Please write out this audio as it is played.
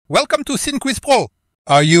Welcome to Cinquiz Pro.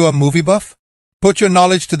 Are you a movie buff? Put your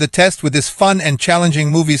knowledge to the test with this fun and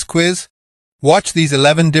challenging movies quiz. Watch these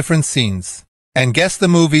 11 different scenes and guess the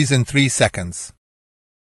movies in 3 seconds.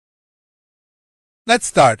 Let's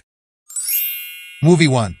start. Movie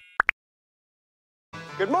 1.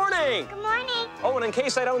 Good morning. Good morning. Oh, and in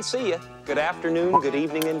case I don't see you, good afternoon, good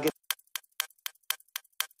evening, and good...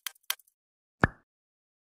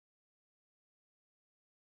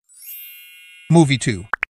 Movie 2.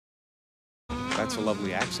 That's a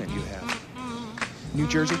lovely accent you have. New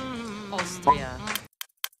Jersey? Austria.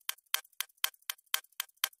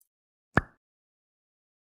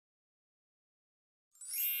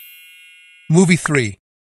 Movie 3.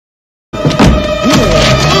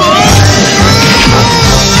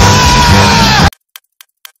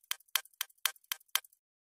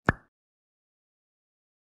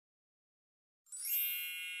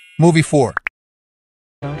 Movie 4.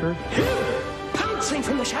 Pouncing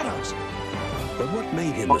from the shadows. But what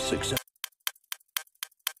made him a success?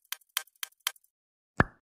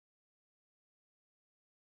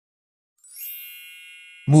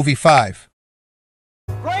 Movie 5.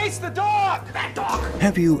 Grace, the dog! That dog!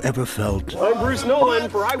 Have you ever felt I'm Bruce Nolan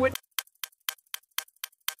for Eyewitness.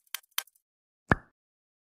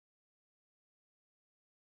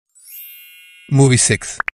 Movie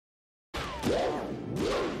 6.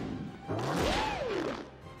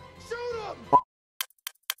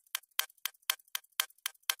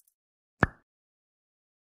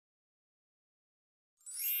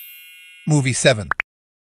 Movie 7.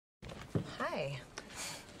 Hi.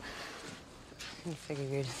 I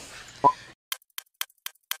figured.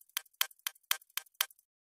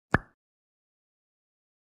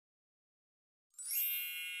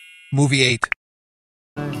 Movie 8.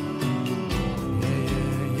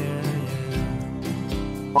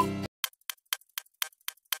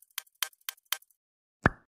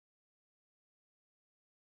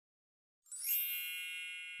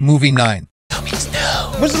 Movie 9.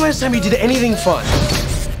 When's the last time you did anything fun?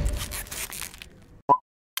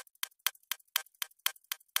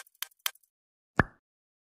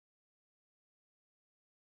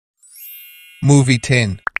 Movie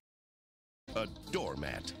 10. a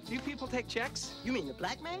doormat? Do you people take checks? You mean the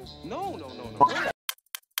black man? No.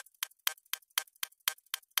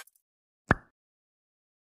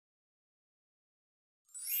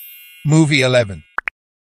 Movie 11.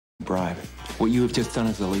 Bribe. What you have just done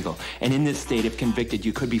is illegal. And in this state, if convicted,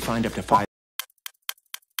 you could be fined up to 5.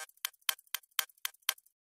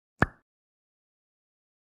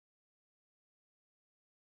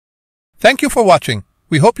 Thank you for watching.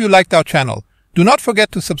 We hope you liked our channel. Do not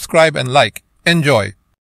forget to subscribe and like. Enjoy.